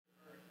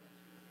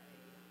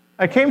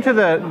I came to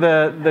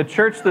the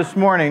church this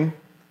morning,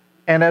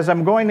 and as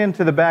I'm going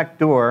into the back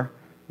door,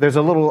 there's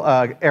a little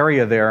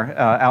area there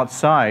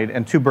outside,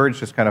 and two birds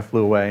just kind of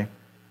flew away.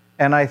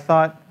 And I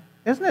thought,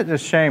 isn't it a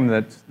shame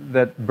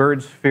that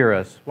birds fear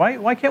us?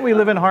 Why can't we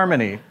live in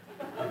harmony?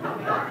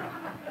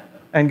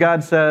 And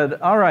God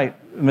said, all right,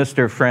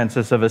 Mr.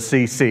 Francis of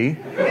Assisi,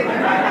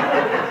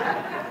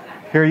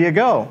 here you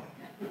go.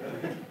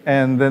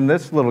 And then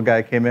this little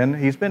guy came in.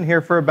 He's been here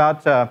for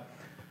about,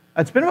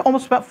 it's been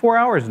almost about 4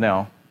 hours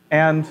now.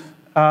 And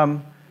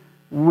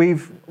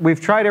we've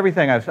tried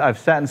everything. I've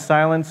sat in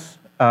silence.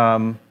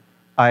 I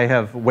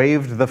have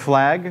waved the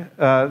flag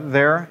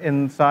there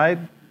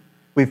inside.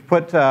 We've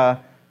put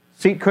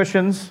seat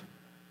cushions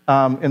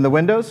in the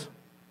windows.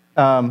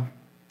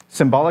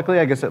 Symbolically,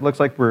 I guess it looks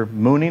like we're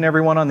mooning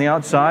everyone on the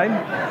outside.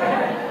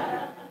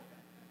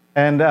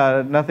 And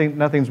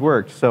nothing's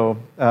worked. So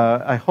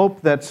I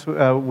hope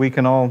that we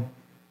can all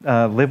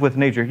live with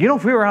nature. You know,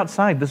 if we were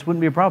outside, this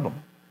wouldn't be a problem,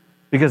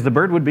 because the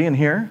bird would be in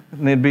here,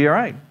 and they'd be all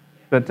right.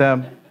 But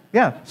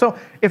yeah, so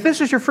if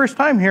this is your first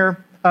time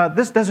here,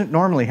 this doesn't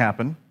normally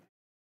happen.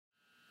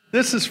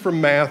 This is from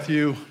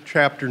Matthew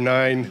chapter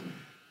 9,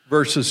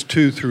 verses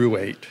 2 through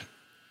 8.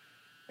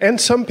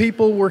 And some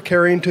people were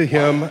carrying to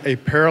him a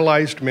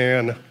paralyzed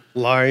man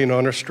lying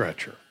on a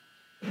stretcher.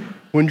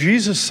 When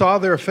Jesus saw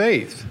their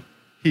faith,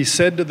 he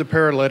said to the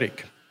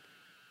paralytic,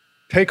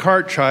 "Take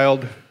heart,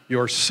 child,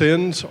 your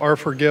sins are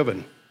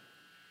forgiven."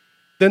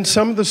 Then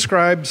some of the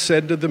scribes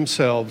said to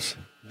themselves,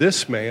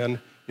 "This man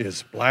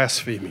is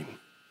blaspheming."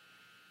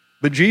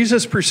 But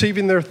Jesus,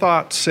 perceiving their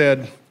thoughts,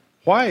 said,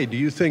 "Why do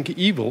you think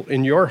evil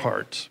in your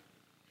hearts?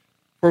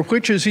 For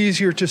which is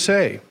easier to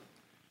say,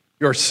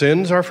 'Your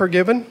sins are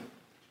forgiven,'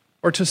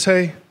 or to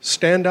say,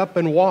 'Stand up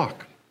and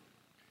walk'?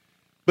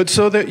 But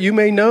so that you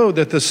may know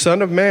that the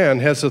Son of Man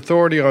has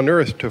authority on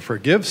earth to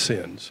forgive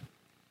sins,"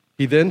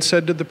 he then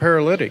said to the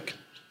paralytic,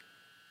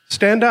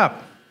 "Stand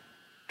up,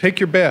 take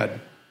your bed,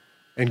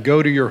 and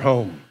go to your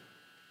home."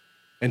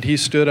 And he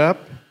stood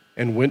up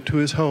and went to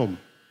his home.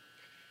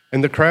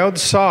 And the crowd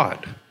saw it.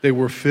 They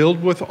were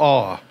filled with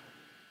awe,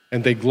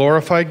 and they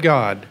glorified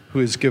God, who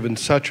has given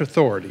such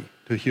authority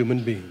to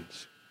human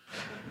beings.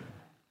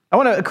 I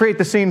want to create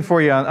the scene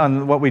for you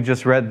on what we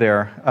just read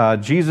there.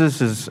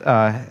 Jesus is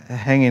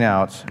hanging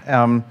out.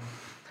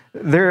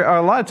 There are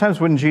a lot of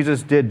times when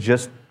Jesus did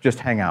just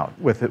hang out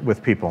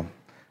with people.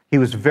 He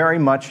was very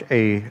much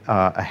a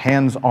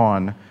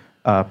hands-on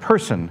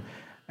person.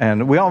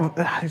 And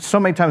so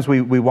many times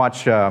we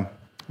watch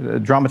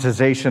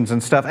dramatizations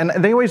and stuff, and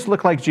they always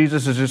look like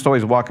Jesus is just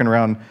always walking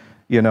around,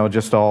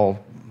 just all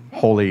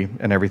holy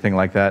and everything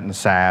like that, and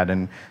sad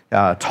and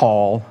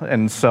tall.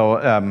 And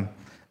so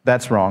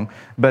that's wrong.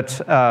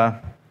 But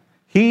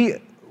he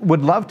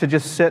would love to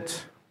just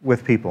sit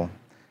with people.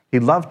 He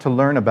loved to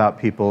learn about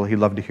people. He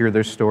loved to hear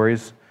their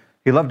stories.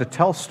 He loved to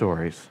tell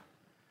stories.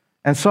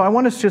 And so I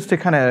want us just to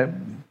kind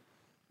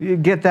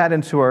of get that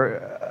into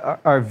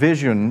our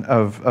vision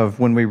of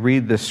when we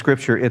read this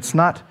scripture. It's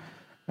not,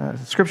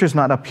 scripture's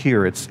not up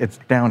here. It's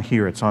down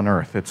here. It's on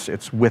earth.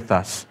 It's with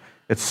us.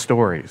 It's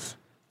stories.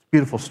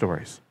 Beautiful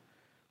stories.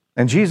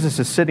 And Jesus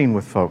is sitting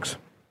with folks,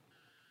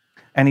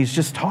 and he's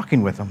just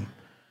talking with them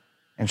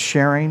and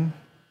sharing.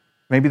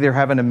 Maybe they're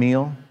having a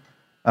meal.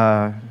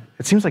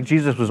 It seems like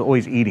Jesus was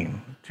always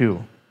eating,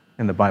 too,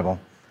 in the Bible.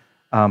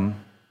 And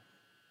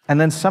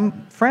then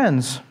some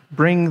friends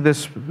bring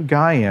this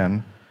guy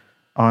in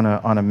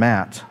on a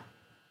mat,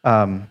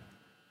 and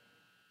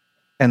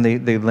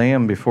they lay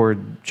him before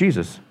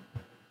Jesus.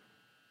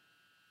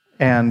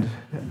 And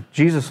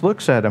Jesus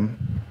looks at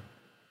him,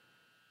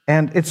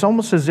 and it's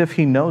almost as if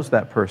he knows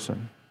that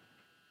person.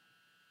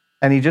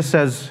 And he just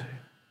says,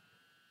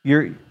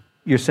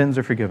 your sins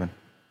are forgiven.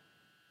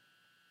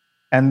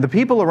 And the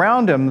people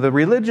around him, the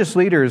religious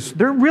leaders,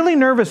 they're really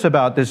nervous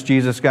about this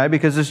Jesus guy,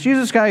 because this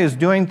Jesus guy is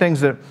doing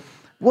things that,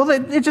 well,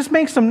 it just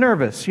makes them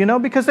nervous,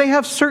 because they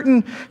have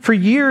for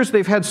years,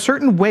 they've had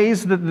certain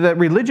ways that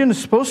religion is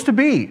supposed to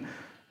be.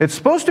 It's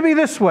supposed to be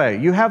this way.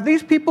 You have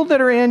these people that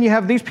are in, you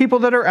have these people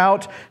that are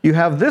out, you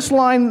have this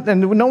line,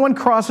 and no one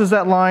crosses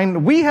that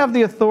line. We have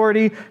the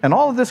authority, and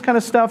all of this kind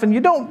of stuff, and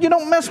you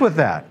don't mess with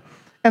that.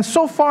 And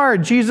so far,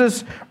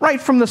 Jesus, right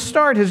from the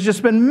start, has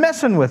just been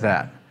messing with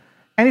that.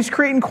 And he's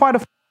creating quite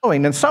a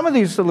following. And some of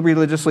these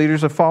religious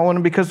leaders are following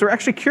him because they're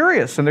actually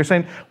curious, and they're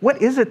saying,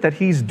 what is it that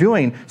he's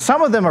doing?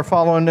 Some of them are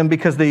following him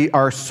because they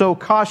are so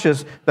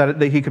cautious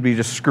that he could be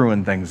just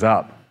screwing things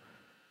up.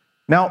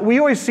 Now, we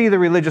always see the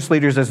religious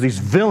leaders as these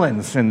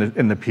villains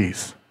in the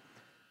piece.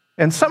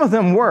 And some of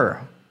them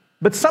were,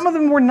 but some of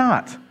them were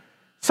not.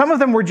 Some of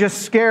them were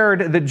just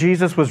scared that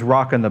Jesus was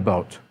rocking the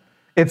boat.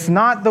 It's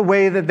not the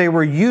way that they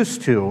were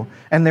used to,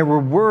 and they were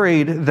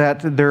worried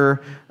that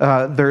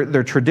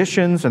their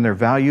traditions and their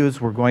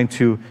values were going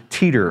to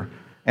teeter,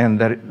 and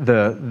that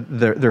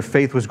their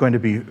faith was going to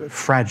be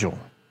fragile.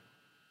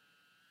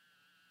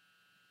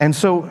 And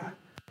so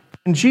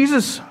when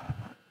Jesus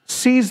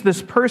sees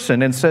this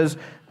person and says,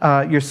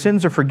 your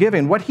sins are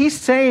forgiven, what he's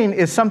saying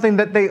is something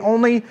that they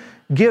only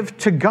give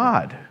to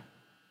God.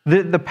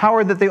 The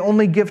power that they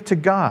only give to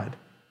God.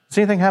 Is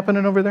anything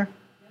happening over there?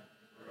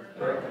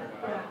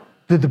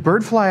 Did the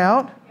bird fly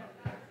out?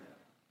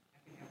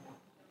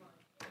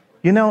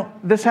 You know,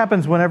 this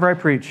happens whenever I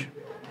preach.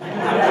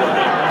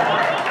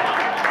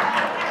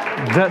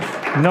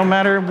 No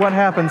matter what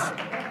happens.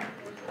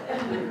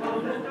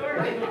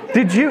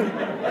 Did you?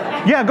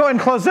 Yeah, go ahead and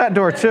close that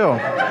door too.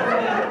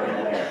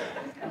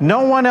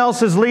 No one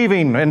else is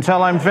leaving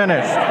until I'm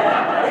finished.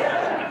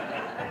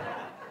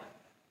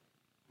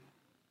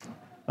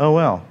 Oh,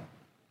 well.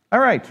 All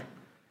right.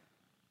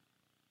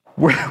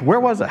 Where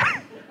was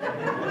I?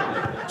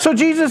 So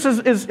Jesus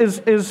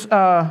is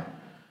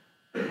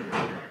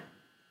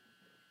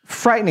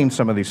frightening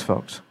some of these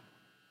folks.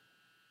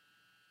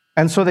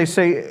 And so they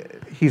say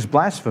he's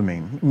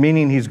blaspheming,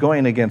 meaning he's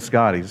going against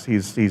God.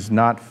 He's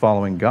not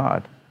following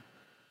God.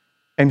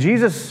 And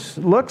Jesus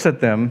looks at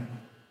them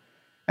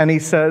and he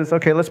says,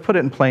 okay, let's put it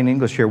in plain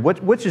English here.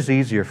 Which is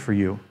easier for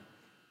you?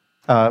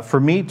 For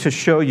me to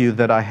show you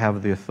that I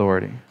have the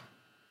authority.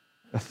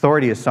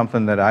 Authority is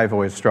something that I've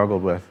always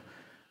struggled with.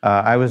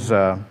 I was,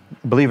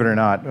 believe it or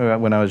not,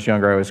 when I was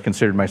younger, I was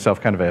considered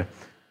myself kind of a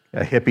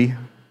hippie,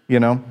 you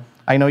know.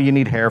 I know you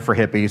need hair for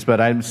hippies,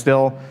 but I'm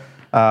still,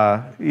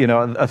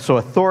 so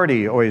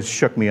authority always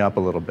shook me up a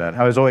little bit.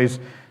 I was always,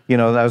 I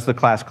was the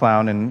class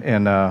clown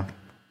in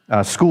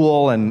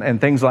school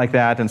and things like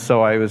that, and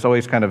so I was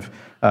always kind of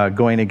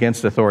going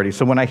against authority.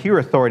 So when I hear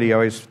authority, I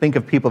always think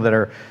of people that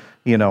are,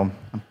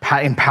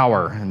 in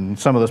power, and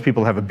some of those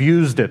people have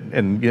abused it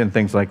and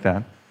things like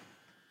that.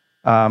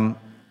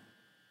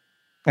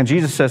 And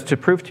Jesus says, to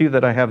prove to you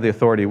that I have the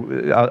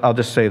authority, I'll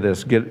just say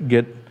this,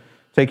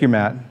 take your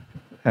mat,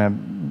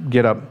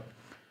 get up,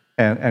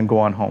 and go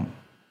on home.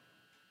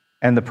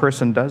 And the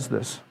person does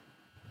this.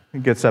 He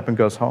gets up and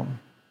goes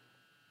home.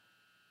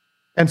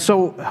 And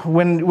so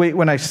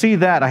when I see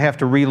that, I have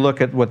to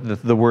relook at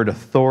what the word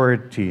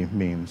authority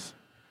means.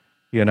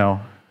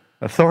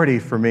 Authority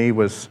for me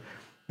was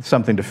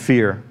something to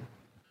fear.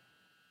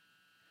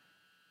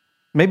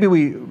 Maybe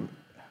we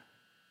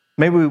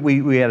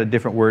add a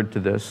different word to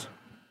this.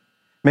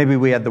 Maybe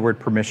we add the word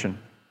permission.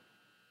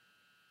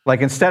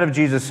 Like instead of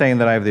Jesus saying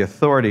that I have the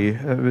authority,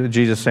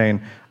 Jesus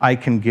saying, I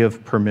can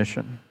give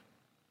permission.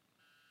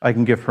 I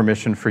can give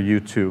permission for you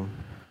to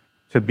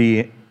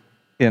be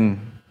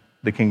in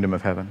the kingdom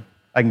of heaven.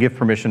 I can give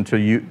permission for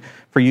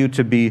you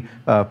to be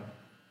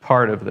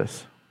part of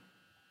this.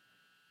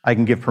 I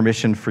can give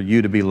permission for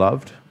you to be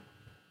loved.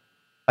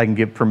 I can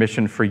give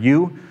permission for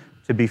you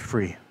to be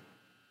free.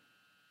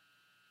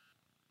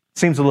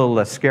 Seems a little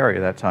less scary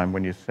at that time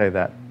when you say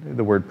that,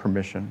 the word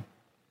permission.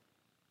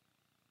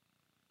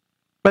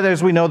 But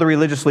as we know, the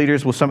religious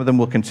leaders, some of them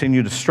will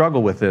continue to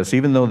struggle with this,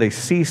 even though they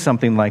see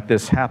something like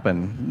this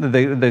happen.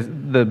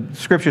 The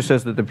scripture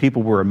says that the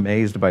people were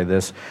amazed by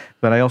this,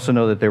 but I also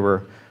know that there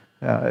were,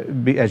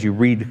 as you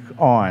read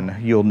on,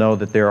 you'll know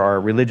that there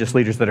are religious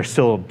leaders that are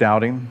still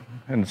doubting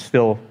and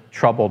still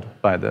troubled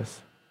by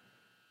this,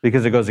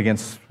 because it goes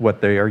against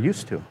what they are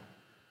used to.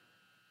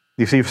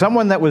 You see, if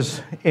someone that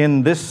was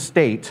in this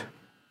state,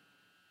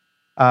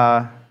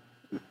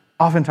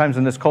 oftentimes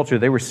in this culture,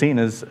 they were seen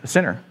as a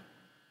sinner.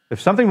 If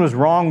something was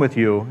wrong with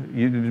you,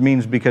 it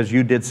means because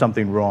you did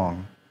something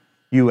wrong.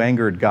 You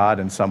angered God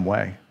in some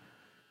way.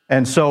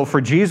 And so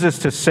for Jesus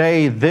to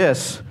say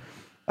this,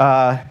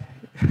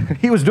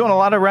 he was doing a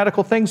lot of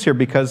radical things here,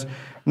 because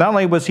not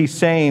only was he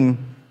saying,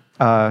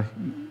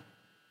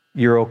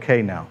 you're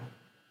okay now,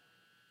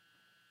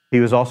 he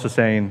was also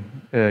saying,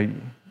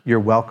 you're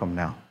welcome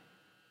now.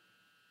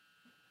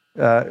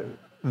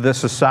 The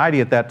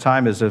society at that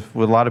time, as if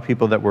with a lot of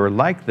people that were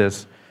like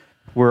this,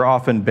 were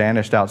often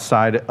banished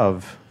outside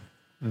of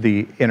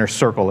the inner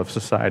circle of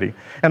society.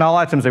 And a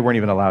lot of times they weren't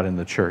even allowed in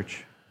the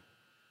church,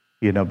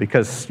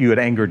 because you had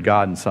angered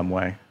God in some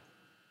way.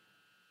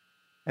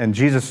 And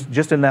Jesus,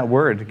 just in that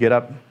word, get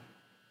up,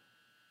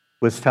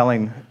 was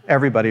telling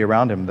everybody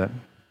around him that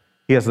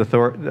he has the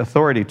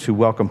authority to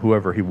welcome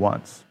whoever he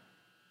wants.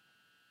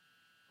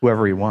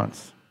 Whoever he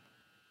wants.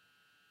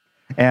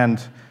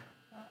 And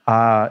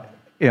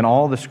in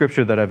all the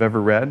scripture that I've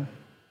ever read,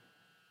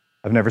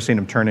 I've never seen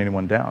him turn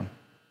anyone down.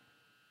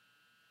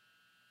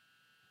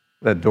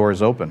 That door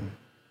is open,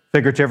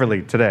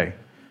 figuratively today.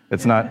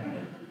 It's not.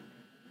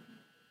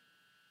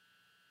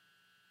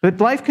 But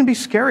life can be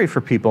scary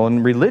for people,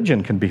 and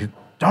religion can be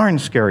darn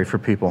scary for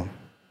people.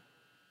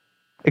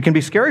 It can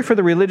be scary for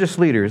the religious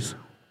leaders,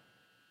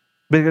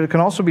 but it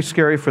can also be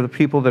scary for the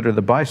people that are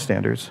the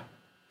bystanders.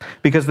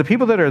 Because the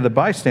people that are the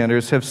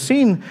bystanders have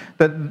seen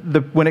that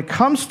when it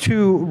comes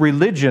to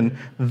religion,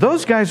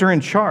 those guys are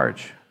in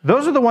charge.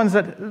 Those are the ones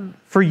that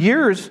for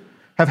years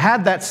have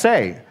had that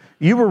say.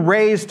 You were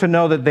raised to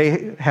know that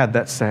they had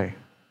that say.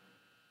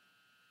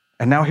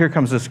 And now here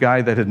comes this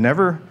guy that had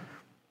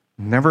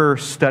never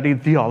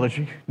studied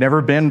theology,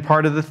 never been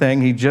part of the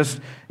thing. He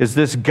just is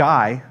this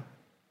guy.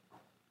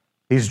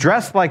 He's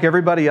dressed like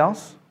everybody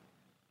else.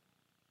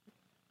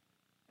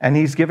 And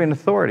he's giving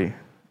authority.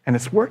 And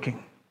it's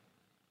working.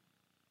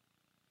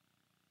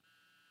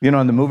 In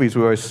the movies,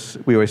 we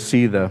always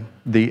see the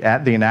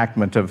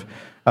enactment of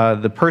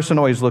The person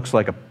always looks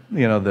like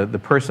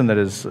the person that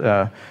is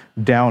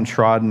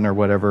downtrodden or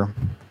whatever.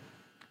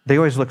 They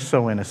always look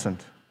so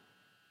innocent,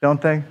 don't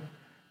they?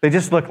 They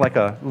just look like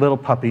a little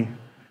puppy,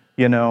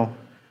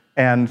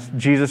 and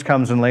Jesus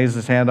comes and lays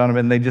his hand on them,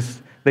 and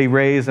they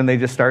raise and they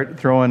just start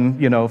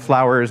throwing,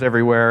 flowers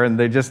everywhere, and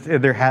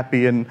they're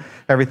happy and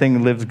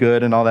everything lives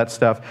good and all that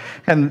stuff.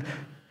 And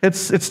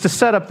it's to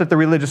set up that the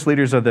religious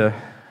leaders are the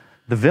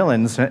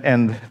villains,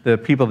 and the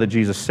people that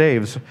Jesus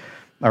saves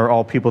are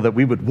all people that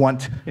we would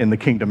want in the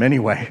kingdom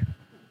anyway.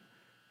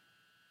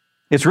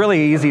 It's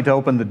really easy to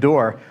open the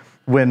door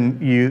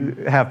when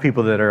you have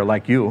people that are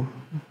like you.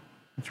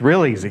 It's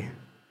real easy.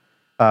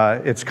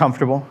 It's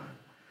comfortable.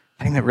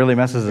 The thing that really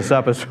messes us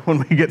up is when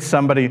we get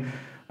somebody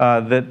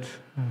that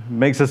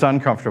makes us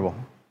uncomfortable.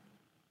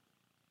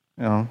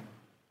 Kind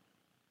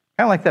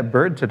of like that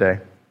bird today.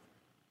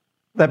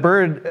 That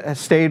bird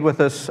stayed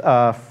with us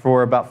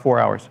for about 4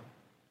 hours.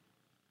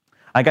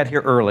 I got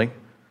here early.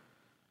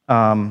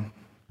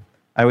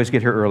 I always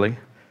get here early.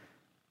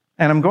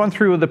 And I'm going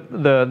through the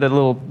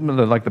little,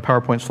 like the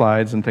PowerPoint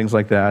slides and things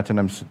like that, and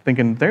I'm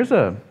thinking,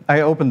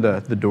 I opened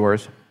the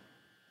doors,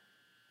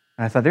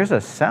 and I thought, there's a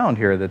sound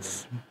here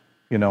that's,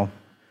 the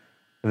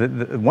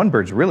one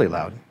bird's really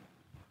loud.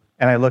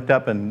 And I looked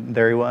up, and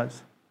there he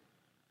was.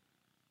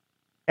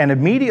 And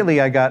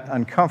immediately I got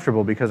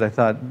uncomfortable because I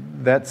thought,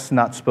 that's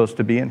not supposed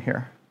to be in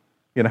here,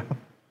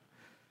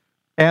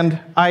 And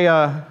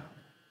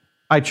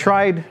I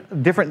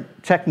tried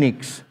different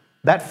techniques.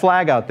 That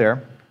flag out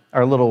there,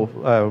 our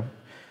little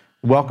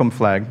welcome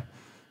flag,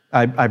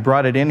 I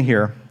brought it in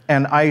here,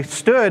 and I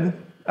stood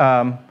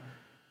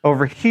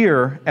over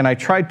here, and I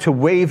tried to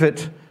wave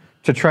it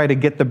to try to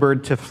get the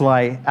bird to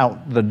fly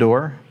out the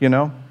door,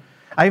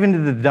 I even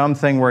did the dumb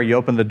thing where you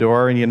open the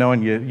door, and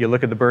and you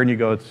look at the bird, and you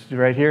go, it's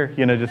right here,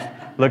 just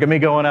look at me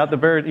going out the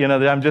bird,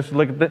 I'm just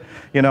looking at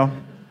the,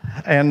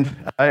 and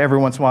every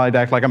once in a while I'd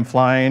act like I'm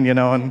flying,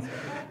 and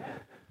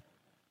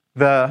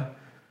the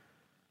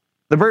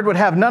bird would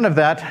have none of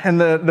that,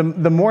 and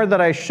the more that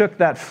I shook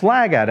that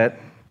flag at it,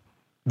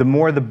 the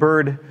more the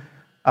bird,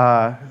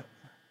 I'm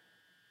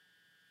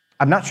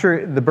not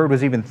sure the bird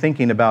was even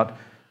thinking about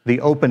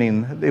the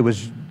opening.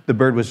 The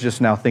bird was just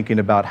now thinking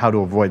about how to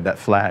avoid that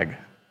flag.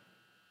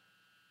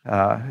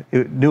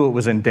 It knew it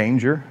was in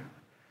danger,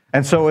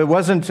 and so it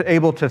wasn't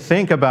able to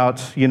think about,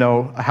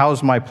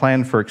 how's my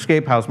plan for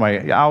escape, how's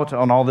my out,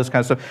 on all this kind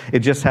of stuff. It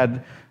just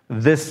had,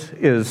 this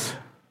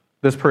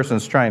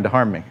person's trying to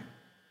harm me,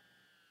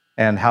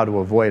 and how to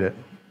avoid it.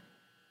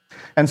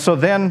 And so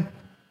then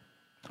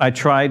I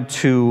tried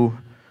to,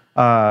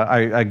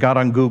 I got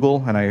on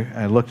Google, and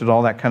I looked at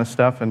all that kind of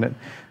stuff, and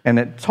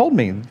it told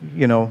me,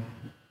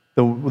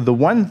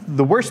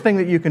 the worst thing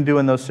that you can do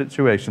in those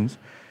situations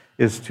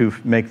is to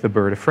make the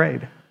bird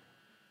afraid.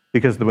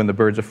 Because when the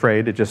bird's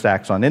afraid, it just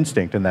acts on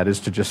instinct, and that is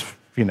to just,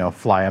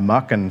 fly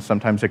amok, and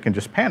sometimes it can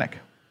just panic.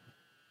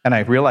 And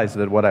I realized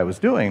that what I was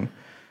doing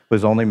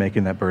was only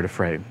making that bird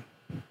afraid.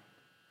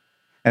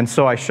 And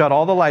so I shut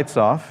all the lights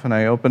off, and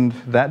I opened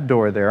that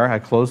door there. I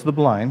closed the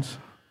blinds,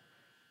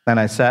 and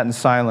I sat in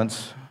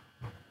silence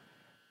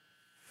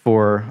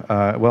for,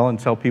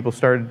 until people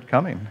started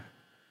coming.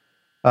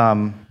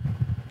 And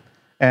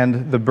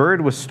the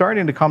bird was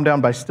starting to calm down,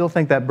 but I still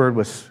think that bird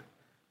was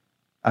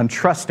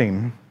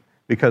untrusting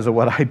because of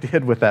what I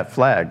did with that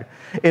flag.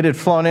 It had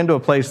flown into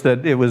a place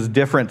that it was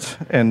different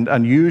and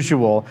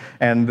unusual,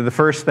 and the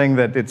first thing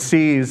that it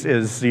sees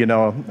is,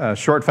 a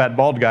short, fat,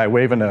 bald guy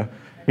waving a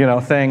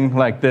thing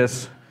like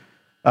this,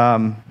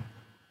 and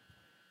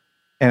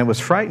it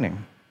was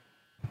frightening.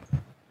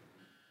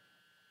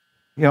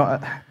 A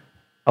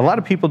lot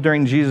of people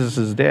during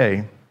Jesus'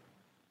 day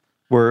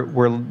were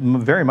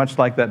very much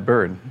like that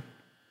bird.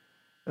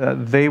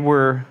 They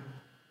were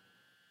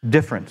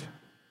different.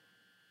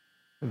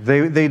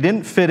 They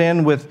didn't fit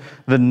in with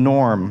the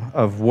norm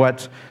of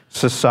what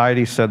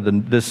society said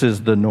this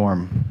is the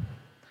norm.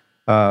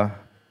 And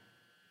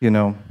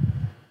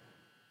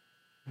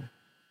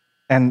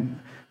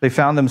they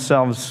found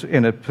themselves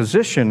in a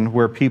position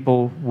where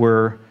people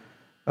were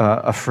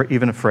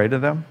even afraid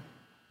of them,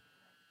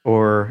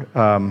 or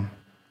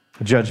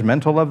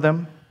judgmental of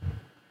them.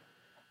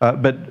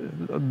 But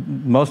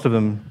most of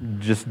them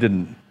just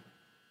didn't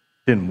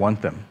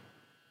want them.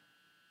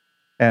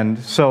 And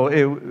so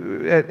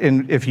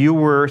if you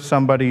were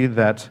somebody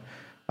that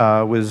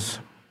was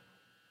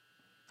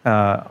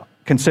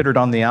considered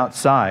on the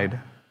outside,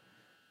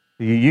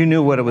 you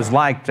knew what it was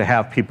like to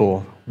have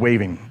people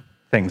waving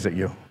things at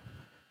you.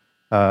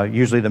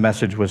 Usually the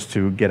message was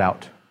to get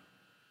out.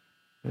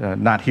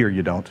 Not here,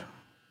 you don't.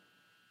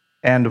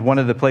 And one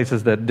of the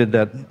places that did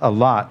that a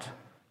lot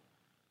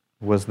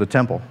was the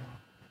temple,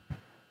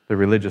 the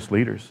religious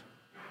leaders.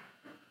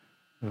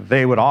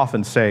 They would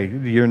often say,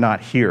 you're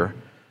not here,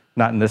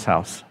 not in this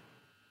house.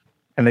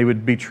 And they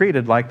would be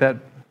treated like that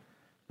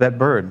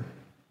bird.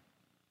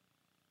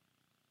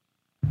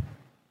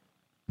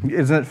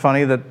 Isn't it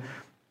funny that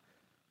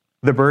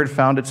the bird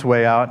found its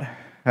way out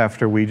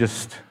after we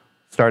just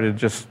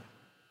started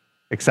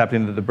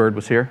accepting that the bird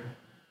was here?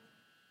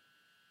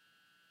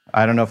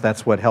 I don't know if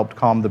that's what helped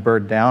calm the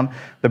bird down.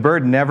 The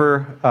bird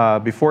never,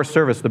 before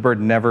service, the bird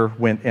never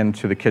went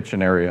into the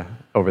kitchen area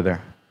over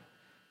there.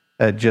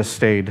 It just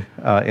stayed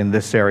in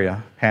this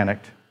area,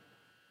 panicked.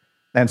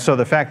 And so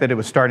the fact that it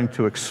was starting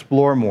to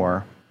explore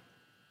more,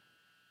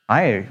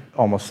 I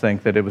almost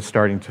think that it was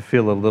starting to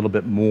feel a little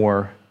bit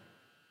more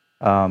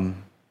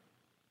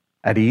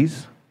at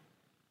ease.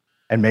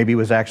 And maybe it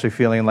was actually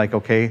feeling like,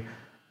 okay,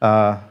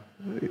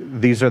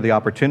 these are the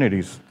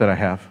opportunities that I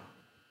have.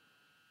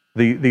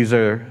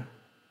 It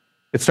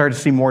started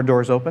to see more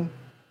doors open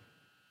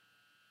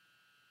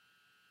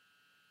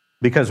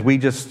because we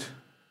just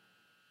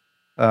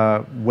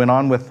went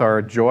on with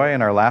our joy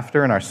and our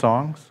laughter and our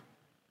songs,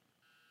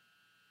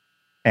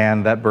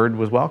 and that bird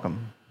was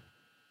welcome.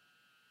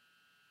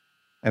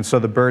 And so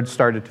the bird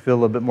started to feel a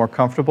little bit more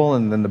comfortable,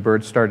 and then the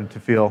bird started to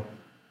feel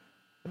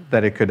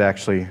that it could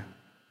actually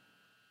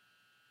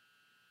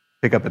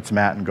pick up its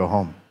mat and go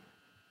home.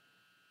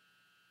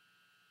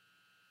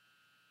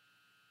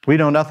 We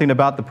know nothing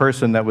about the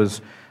person that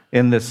was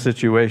in this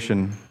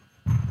situation.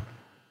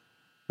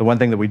 The one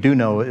thing that we do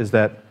know is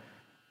that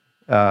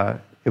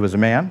it was a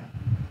man,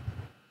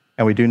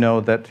 and we do know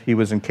that he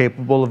was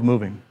incapable of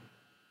moving.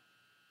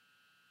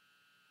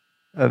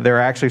 There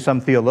are actually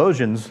some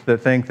theologians that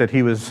think that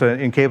he was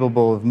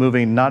incapable of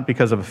moving not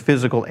because of a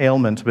physical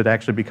ailment, but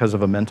actually because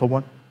of a mental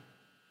one.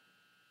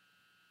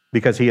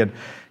 Because he had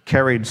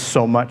carried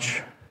so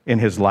much in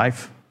his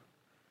life.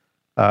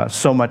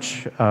 So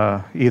much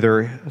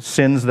either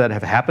sins that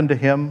have happened to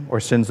him or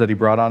sins that he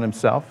brought on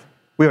himself.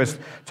 We always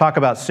talk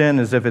about sin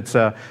as if it's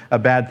a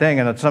bad thing,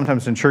 and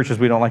sometimes in churches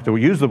we don't like to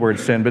use the word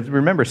sin, but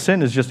remember,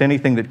 sin is just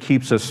anything that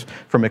keeps us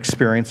from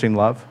experiencing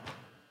love,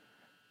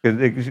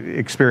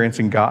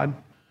 experiencing God.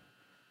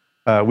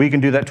 We can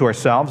do that to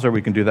ourselves or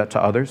we can do that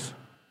to others.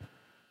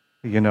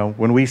 You know,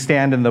 when we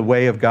stand in the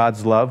way of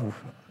God's love,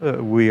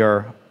 we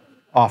are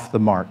off the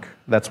mark.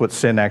 That's what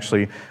sin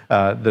actually,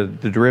 the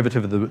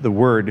derivative of the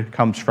word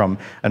comes from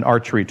an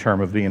archery term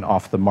of being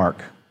off the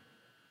mark.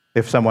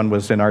 If someone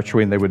was in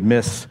archery and they would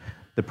miss,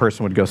 the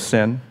person would go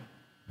sin.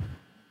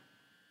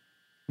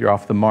 You're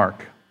off the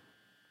mark.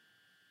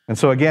 And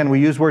so again,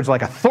 we use words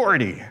like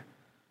authority,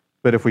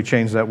 but if we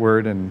change that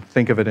word and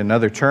think of it in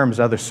other terms,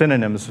 other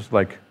synonyms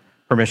like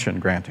permission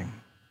granting,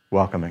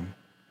 welcoming.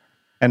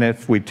 And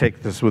if we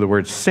take this with the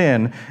word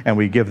sin and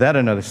we give that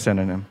another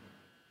synonym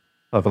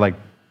of like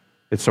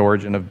its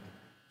origin of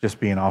just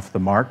being off the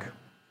mark,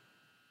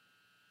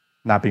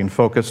 not being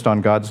focused on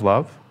God's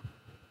love.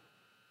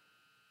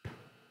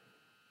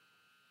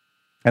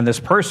 And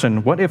this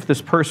person, what if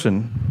this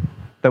person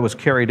that was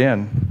carried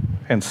in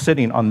and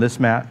sitting on this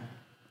mat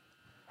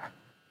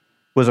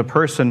was a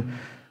person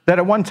that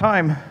at one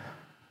time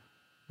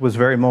was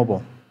very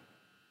mobile,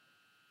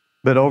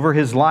 but over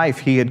his life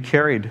he had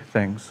carried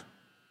things.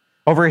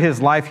 Over his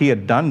life he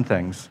had done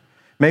things.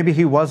 Maybe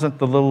he wasn't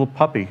the little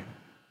puppy.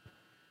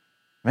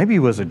 Maybe he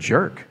was a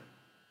jerk.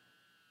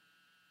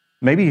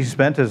 Maybe he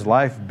spent his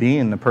life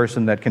being the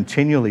person that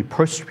continually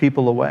pushed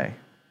people away.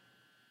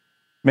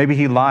 Maybe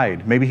he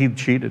lied. Maybe he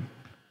cheated.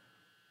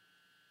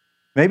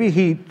 Maybe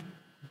he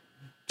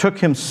took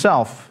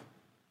himself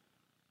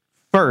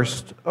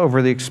first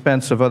over the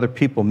expense of other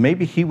people.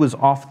 Maybe he was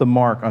off the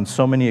mark on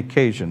so many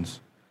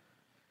occasions.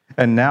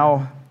 And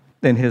now,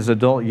 in his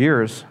adult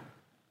years,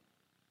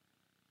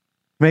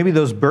 maybe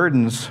those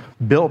burdens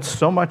built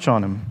so much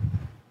on him,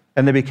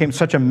 and they became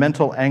such a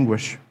mental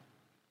anguish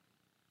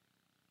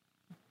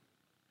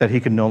that he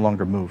could no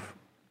longer move.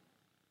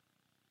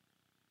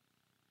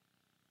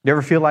 You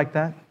ever feel like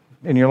that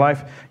in your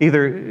life?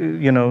 Either,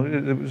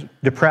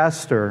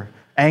 depressed or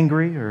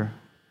angry, or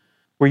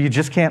where you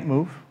just can't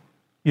move?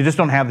 You just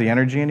don't have the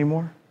energy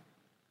anymore?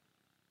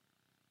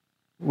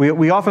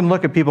 We often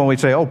look at people and we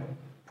say, oh,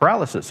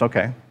 paralysis,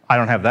 okay. I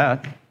don't have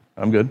that.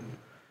 I'm good.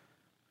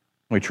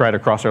 We try to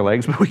cross our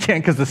legs, but we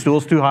can't because the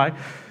stool's too high.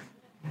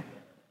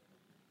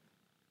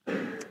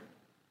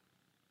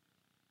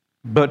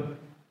 But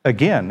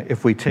again,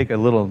 if we take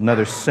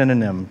another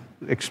synonym,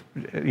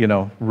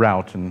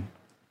 route and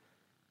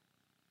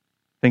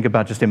think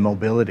about just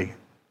immobility.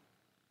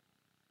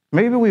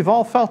 Maybe we've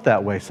all felt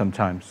that way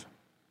sometimes.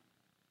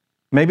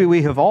 Maybe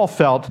we have all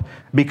felt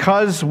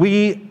because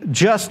we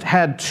just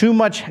had too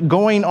much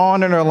going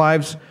on in our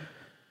lives,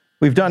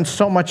 we've done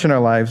so much in our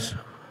lives,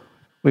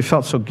 we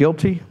felt so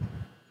guilty,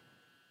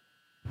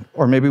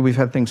 or maybe we've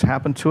had things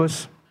happen to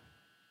us,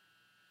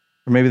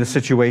 or maybe the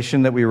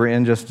situation that we were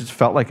in just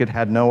felt like it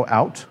had no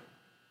out,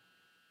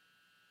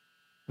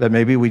 that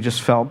maybe we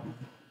just felt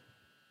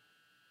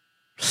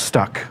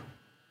stuck,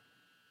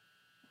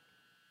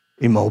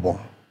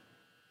 immobile,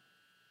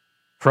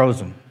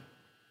 frozen,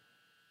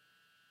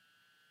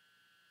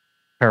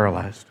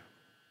 paralyzed.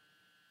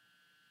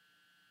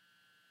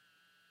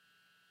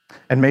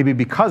 And maybe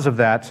because of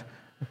that,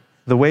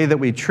 the way that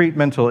we treat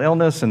mental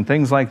illness and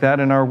things like that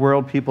in our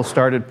world, people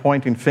started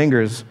pointing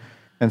fingers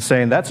and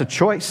saying, that's a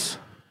choice.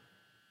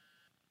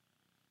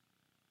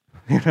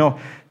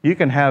 You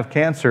can have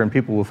cancer and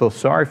people will feel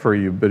sorry for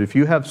you, but if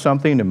you have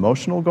something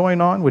emotional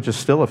going on, which is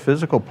still a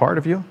physical part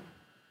of you,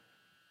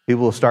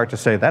 people will start to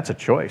say, that's a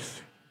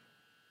choice.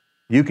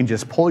 You can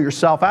just pull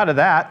yourself out of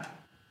that.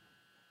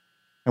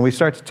 And we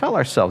start to tell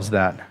ourselves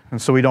that.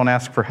 And so we don't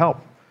ask for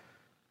help.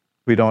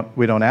 We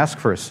don't ask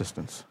for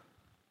assistance.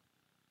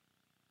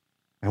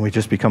 And we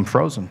just become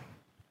frozen.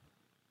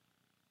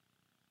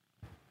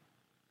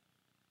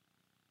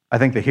 I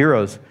think the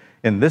heroes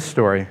in this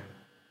story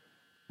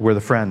were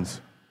the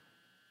friends.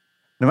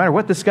 No matter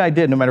what this guy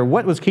did, no matter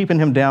what was keeping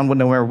him down,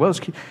 no matter what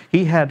was,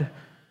 he had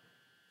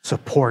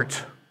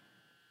support.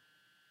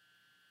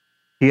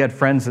 He had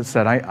friends that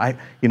said, I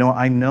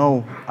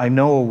know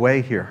a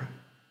way here.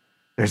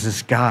 There's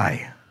this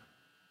guy.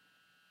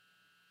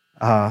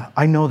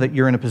 I know that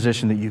you're in a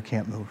position that you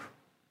can't move.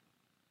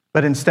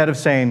 But instead of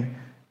saying,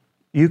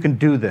 you can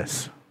do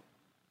this,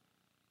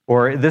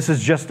 or this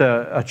is just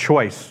a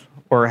choice,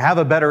 or have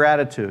a better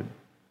attitude,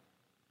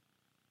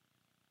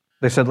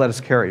 they said, let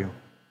us carry you.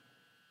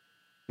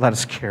 Let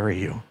us carry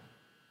you.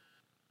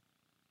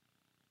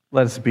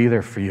 Let us be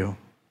there for you.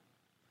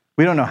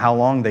 We don't know how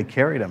long they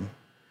carried him.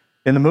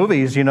 In the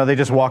movies, they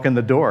just walk in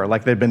the door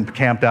like they've been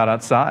camped out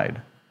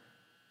outside.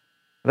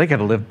 They could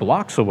have lived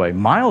blocks away,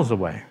 miles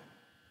away.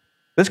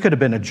 This could have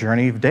been a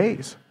journey of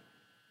days.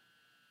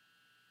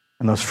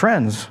 And those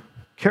friends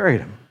carried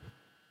him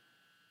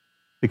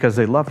because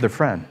they loved their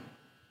friend.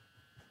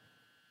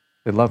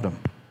 They loved him.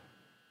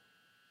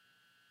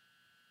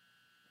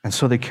 And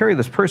so they carry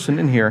this person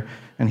in here,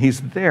 and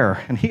he's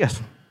there, and he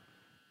has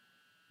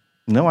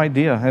no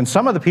idea. And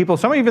some of the people,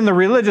 even the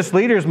religious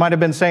leaders might have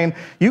been saying,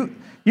 you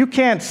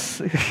can't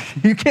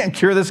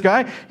cure this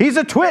guy. He's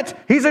a twit.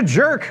 He's a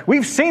jerk.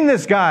 We've seen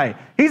this guy.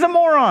 He's a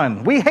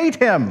moron. We hate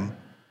him.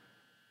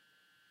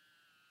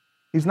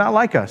 He's not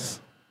like us.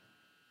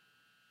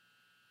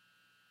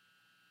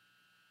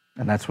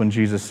 And that's when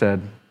Jesus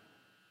said,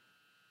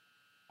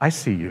 I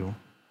see you.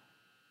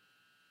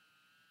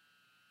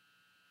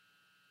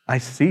 I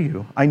see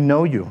you. I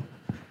know you.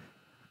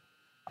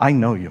 I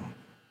know you.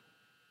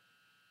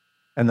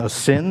 And those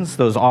sins,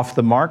 those off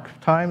the mark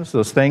times,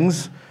 those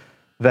things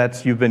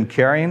that you've been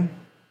carrying,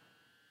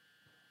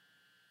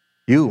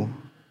 you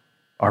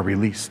are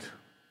released.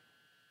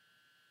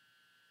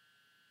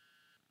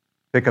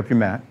 Pick up your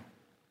mat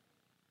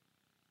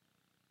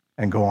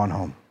and go on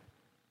home.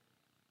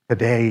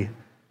 Today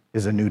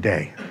is a new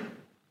day.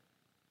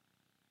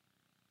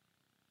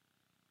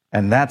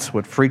 And that's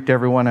what freaked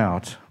everyone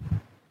out.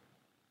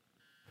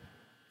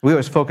 We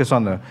always focus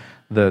on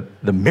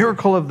the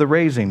miracle of the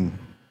raising.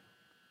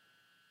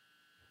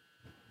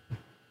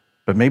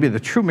 But maybe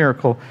the true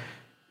miracle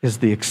is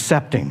the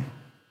accepting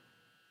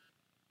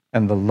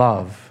and the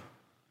love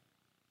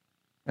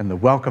and the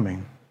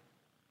welcoming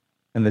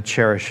and the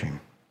cherishing.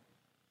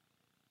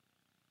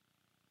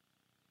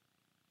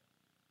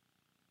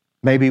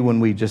 Maybe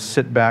when we just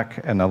sit back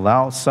and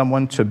allow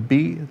someone to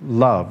be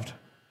loved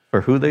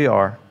for who they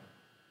are,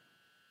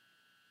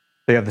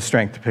 they have the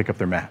strength to pick up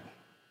their mat.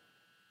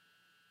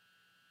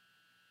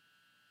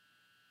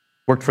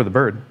 Worked for the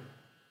bird.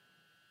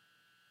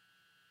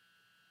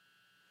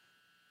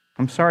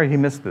 I'm sorry he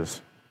missed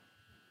this.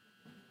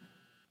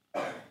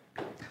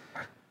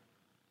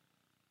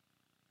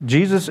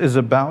 Jesus is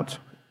about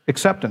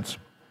acceptance.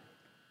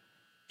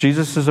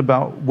 Jesus is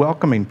about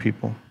welcoming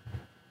people.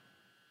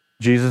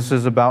 Jesus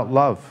is about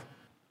love.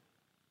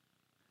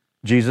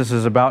 Jesus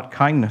is about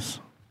kindness.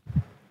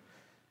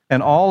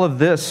 And all of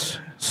this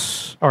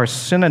are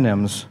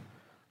synonyms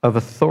of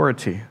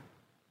authority.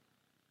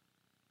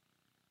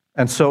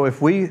 And so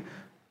if we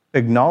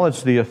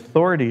acknowledge the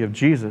authority of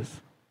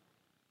Jesus,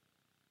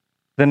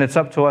 then it's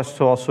up to us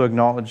to also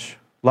acknowledge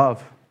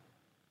love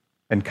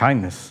and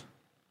kindness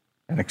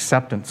and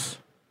acceptance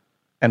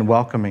and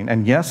welcoming.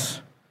 And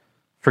yes,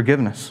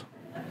 forgiveness.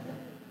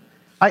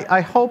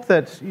 I hope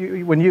that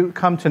when you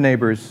come to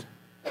Neighbors,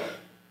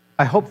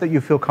 I hope that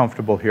you feel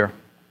comfortable here.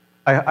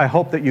 I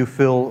hope that you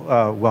feel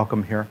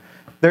welcome here.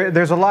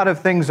 There's a lot of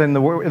things in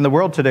the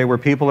world today where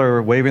people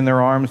are waving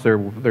their arms,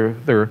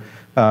 they're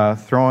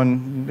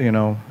throwing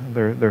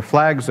their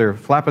flags, they're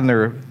flapping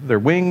their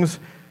wings,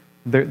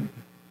 they're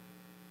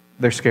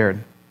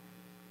scared.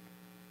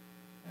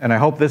 And I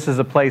hope this is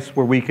a place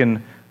where we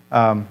can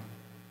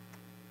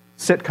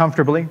sit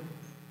comfortably,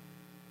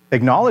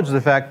 acknowledge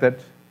the fact that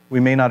we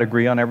may not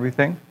agree on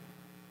everything,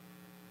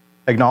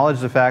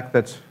 acknowledge the fact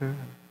that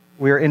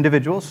we are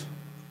individuals,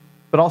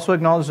 but also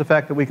acknowledge the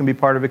fact that we can be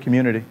part of a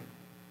community,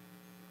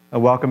 a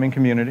welcoming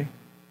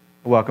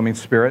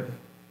spirit,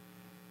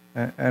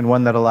 and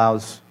one that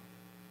allows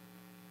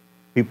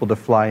people to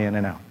fly in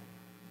and out.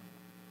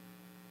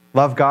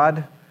 Love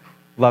God,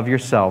 love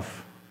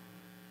yourself,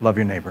 love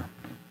your neighbor.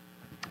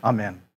 Amen.